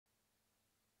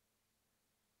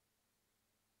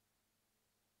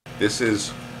This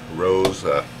is Rose,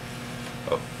 a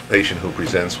patient who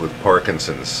presents with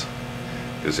Parkinson's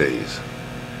disease.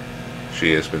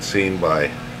 She has been seen by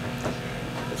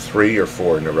 3 or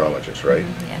 4 neurologists, right?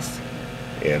 Yes.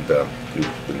 And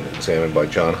you've been examined by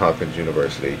Johns Hopkins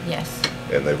University. Yes.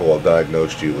 And they've all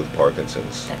diagnosed you with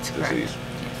Parkinson's That's correct. disease.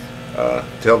 Yes.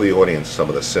 Tell the audience some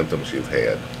of the symptoms you've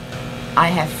had. I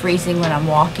have freezing when I'm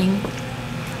walking.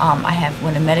 I have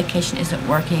when the medication isn't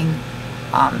working.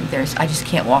 I just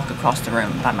can't walk across the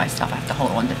room by myself. I have to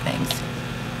hold on to things.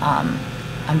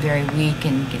 I'm very weak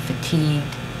and get fatigued.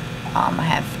 I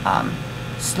have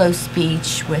slow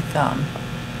speech with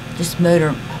just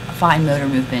fine motor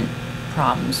movement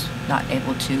problems. Not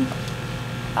able to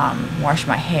wash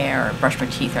my hair or brush my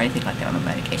teeth or anything like that when the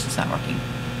medication's not working.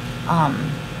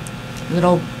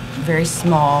 Very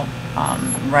small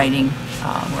writing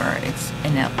where it's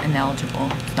ineligible.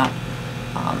 It's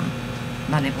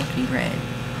not able to be read.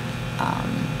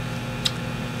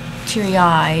 Teary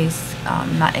eyes.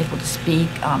 Not able to speak.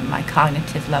 My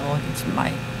cognitive level.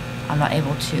 I'm not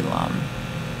able to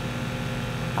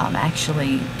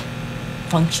actually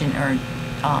function or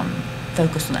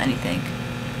focus on anything.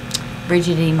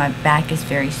 Rigidity. My back is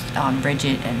very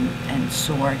rigid and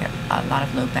sore. I get a lot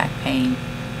of low back pain.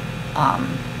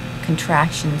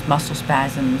 Contractions, muscle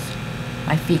spasms.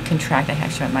 My feet contract.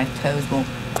 My toes will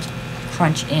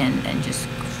crunch in and just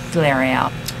flare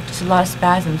out. Just a lot of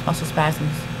spasms, muscle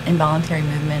spasms, involuntary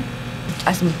movement.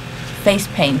 I have some face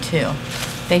pain too,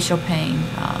 facial pain,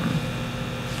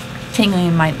 tingling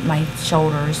in my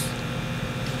shoulders.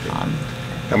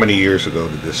 How many years ago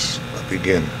did this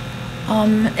begin?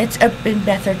 It's been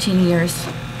about 13 years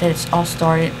that it's all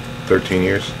started. 13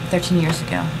 years? 13 years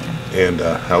ago. Yeah. And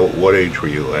what age were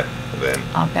you at then?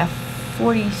 About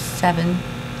 47.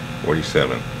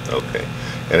 47, okay.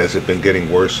 And has it been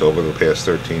getting worse over the past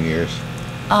 13 years?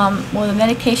 Well, the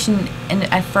medication,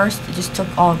 at first, it just took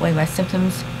all away my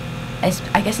symptoms.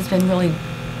 I guess it's been really,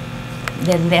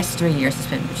 the last 3 years, it's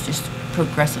been just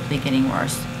progressively getting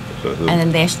worse. And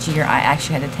then last year, I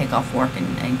actually had to take off work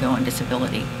and go on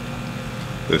disability.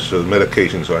 So the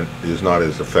medications is not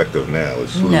as effective now.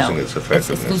 It's losing its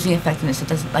effectiveness. It's losing effectiveness. It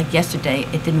doesn't, like yesterday,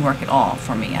 it didn't work at all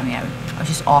for me. I mean, I was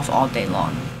just off all day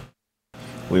long.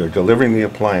 We are delivering the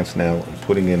appliance now and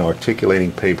putting in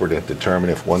articulating paper to determine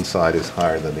if one side is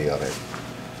higher than the other.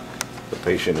 The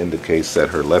patient indicates that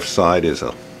her left side is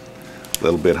a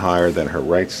little bit higher than her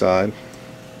right side.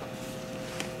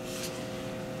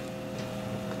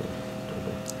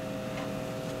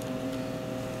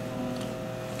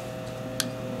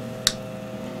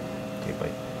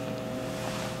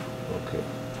 Okay.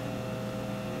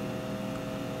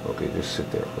 Okay, just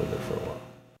sit there a little bit for a while.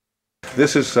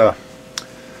 This is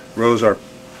Rose, our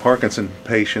Parkinson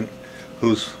patient,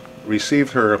 who's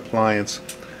received her appliance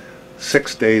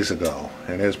 6 days ago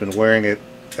and has been wearing it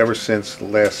ever since the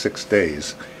last 6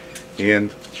 days.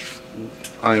 And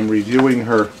I'm reviewing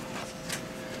her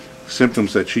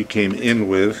symptoms that she came in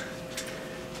with,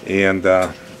 and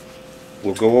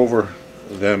we'll go over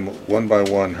them one by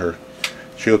one.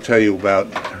 She'll tell you about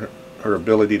her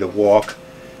ability to walk,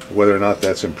 whether or not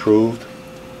that's improved.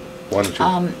 Why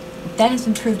don't you? That has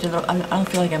improved a little. I don't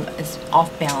feel like I'm as off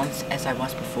balance as I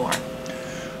was before.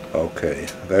 Okay,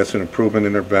 that's an improvement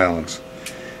in her balance.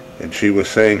 And she was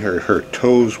saying her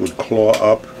toes would claw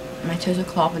up. My toes would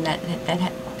claw up, and that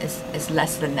is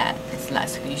less than that. It's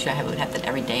less. Usually I would have that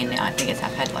every day, and now I think I've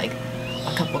had like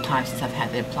a couple of times since I've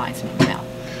had the appliance in my mouth.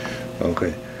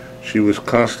 Okay. She was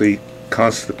constantly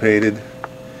constipated.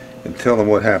 And tell them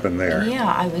what happened there. Yeah,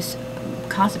 I was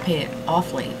constipated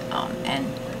awfully, and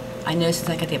I know since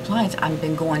I got the appliance, I've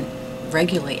been going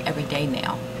regularly every day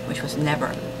now, which was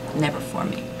never for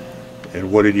me.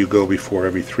 And what did you go before?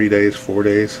 Every 3 days, 4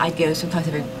 days? I go sometimes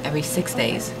every 6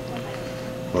 days.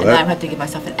 Well, and then I have to give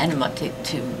myself an enema to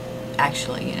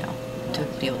actually, to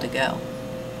be able to go.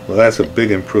 Well, that's a big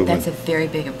improvement. That's a very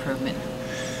big improvement.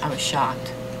 I was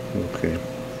shocked. Okay.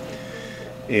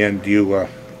 And you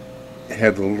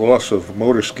had the loss of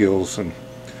motor skills and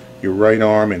your right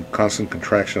arm and constant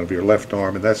contraction of your left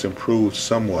arm, and that's improved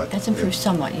somewhat. That's improved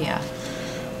somewhat, yeah.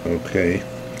 Okay.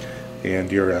 And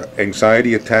your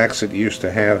anxiety attacks that you used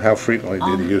to have, how frequently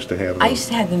did you used to have those? I used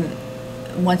to have them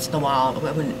once in a while.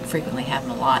 I wouldn't frequently have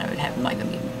them a lot. I would have them like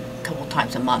maybe a couple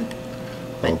times a month.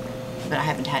 But I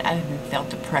haven't felt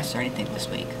depressed or anything this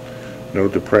week. No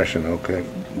depression, okay.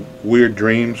 Weird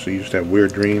dreams? You used to have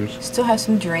weird dreams? Still have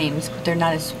some dreams, but they're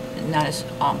not as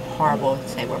horrible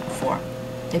as they were before.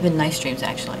 They've been nice dreams,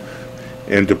 actually.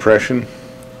 And depression?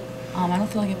 I don't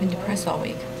feel like I've been depressed all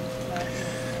week.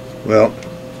 Well,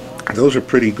 those are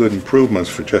pretty good improvements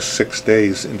for just 6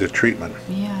 days into treatment.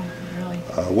 Yeah, really.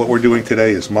 What we're doing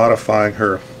today is modifying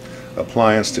her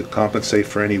appliance to compensate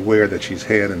for any wear that she's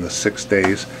had in the 6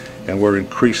 days, and we're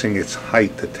increasing its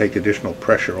height to take additional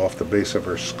pressure off the base of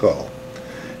her skull.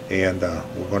 And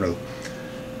we're going to,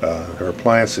 her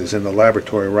appliance is in the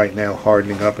laboratory right now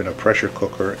hardening up in a pressure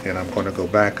cooker, and I'm going to go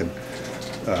back and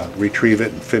retrieve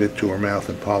it and fit it to her mouth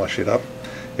and polish it up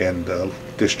and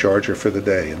discharge her for the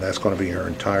day, and that's going to be her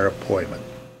entire appointment.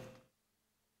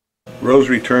 Rose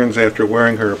returns after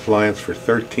wearing her appliance for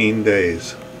 13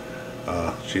 days.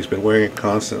 She's been wearing it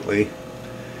constantly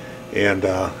and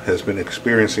has been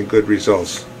experiencing good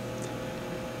results.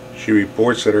 She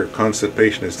reports that her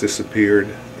constipation has disappeared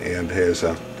and has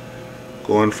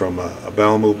gone from a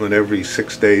bowel movement every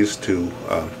 6 days to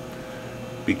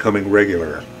becoming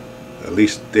regular, at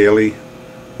least daily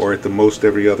or at the most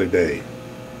every other day.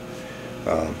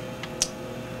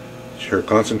 Her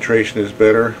concentration is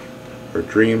better. Her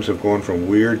dreams have gone from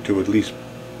weird to at least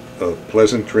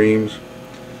pleasant dreams.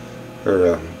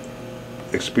 Her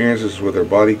experiences with her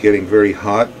body getting very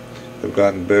hot have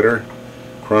gotten better.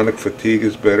 Chronic fatigue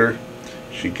is better.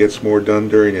 She gets more done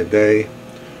during the day.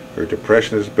 Her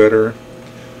depression is better.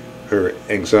 Her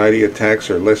anxiety attacks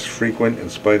are less frequent in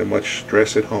spite of much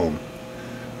stress at home.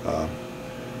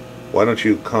 Why don't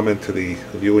you comment to the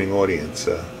viewing audience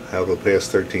how the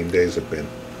past 13 days have been?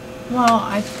 Well,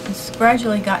 it's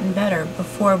gradually gotten better.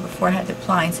 Before I had the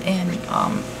appliance in,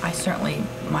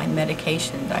 my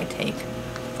medication that I take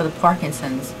for the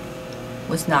Parkinson's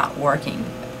was not working.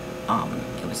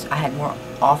 I had more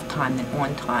off time than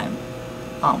on time,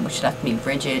 which left me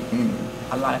rigid and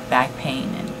a lot of back pain,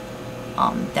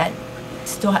 and that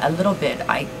still a little bit.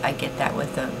 I get that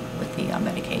with the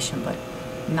medication, but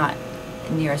not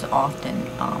near as often.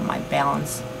 My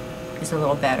balance is a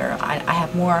little better. I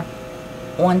have more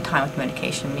on time with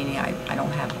medication, meaning I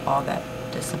don't have all the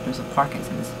symptoms of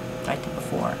Parkinson's that I did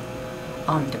before.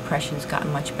 Depression's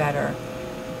gotten much better,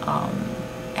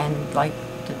 and like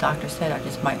the doctor said,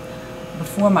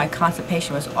 before my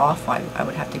constipation was off, I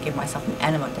would have to give myself an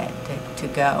enema to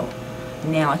go.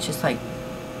 Now it's just like,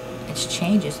 it's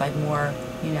changed. It's like more,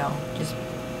 just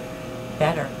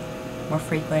better, more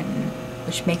frequent, and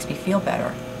which makes me feel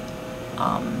better.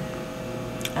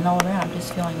 And all of that, I'm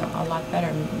just feeling a lot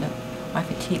better. My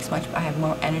fatigue's I have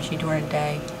more energy during the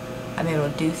day. I'm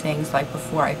able to do things like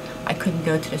before. I couldn't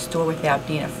go to the store without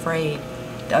being afraid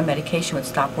the medication would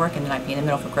stop working, and I'd be in the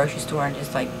middle of a grocery store and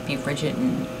just like be rigid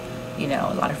and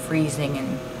a lot of freezing,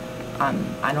 and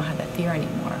I don't have that fear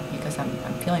anymore because I'm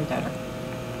feeling better.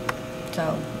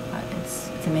 So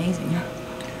it's amazing.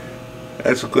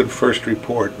 That's a good first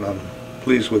report, and I'm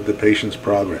pleased with the patient's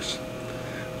progress.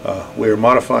 We are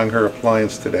modifying her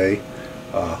appliance today,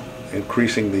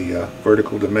 increasing the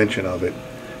vertical dimension of it,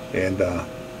 and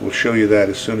we'll show you that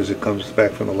as soon as it comes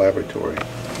back from the laboratory.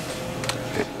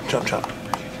 Okay. Chop, chop.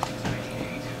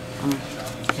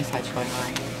 Yes, I tried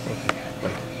mine. Okay,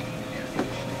 bite.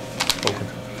 Open.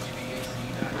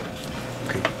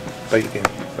 Okay, bite again,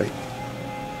 bite.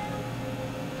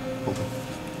 Open.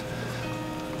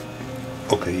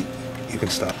 Okay, you can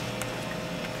stop.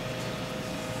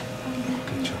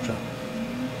 Okay, chop, chop.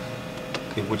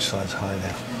 Okay, which side's high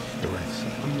now? The right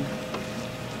side.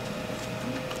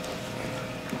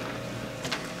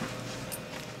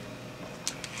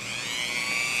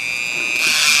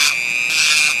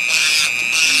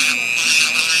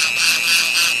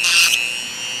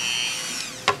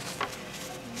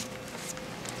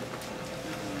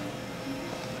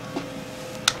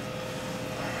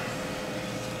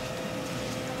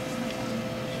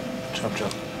 Chop,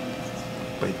 chop.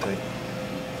 Bite tight.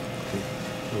 Okay,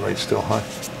 the right's still high.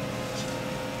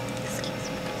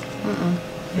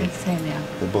 They're the same now.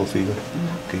 They're both even?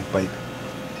 Mm-hmm. Okay, bite.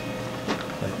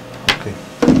 Bite. Okay.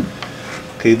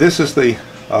 Okay, this is the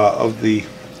of the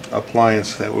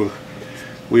appliance that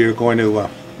we are going to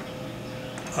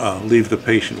leave the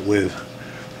patient with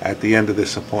at the end of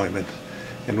this appointment,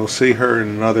 and we'll see her in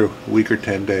another week or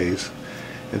 10 days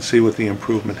and see what the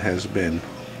improvement has been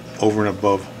over and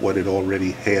above what it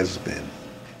already has been.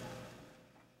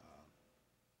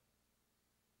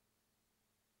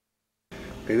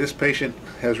 Okay, this patient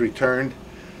has returned.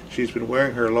 She's been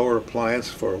wearing her lower appliance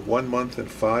for 1 month and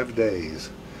 5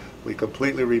 days. We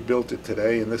completely rebuilt it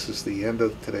today, and this is the end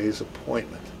of today's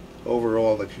appointment.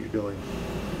 Overall, that you're doing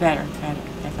Better,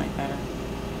 definitely better.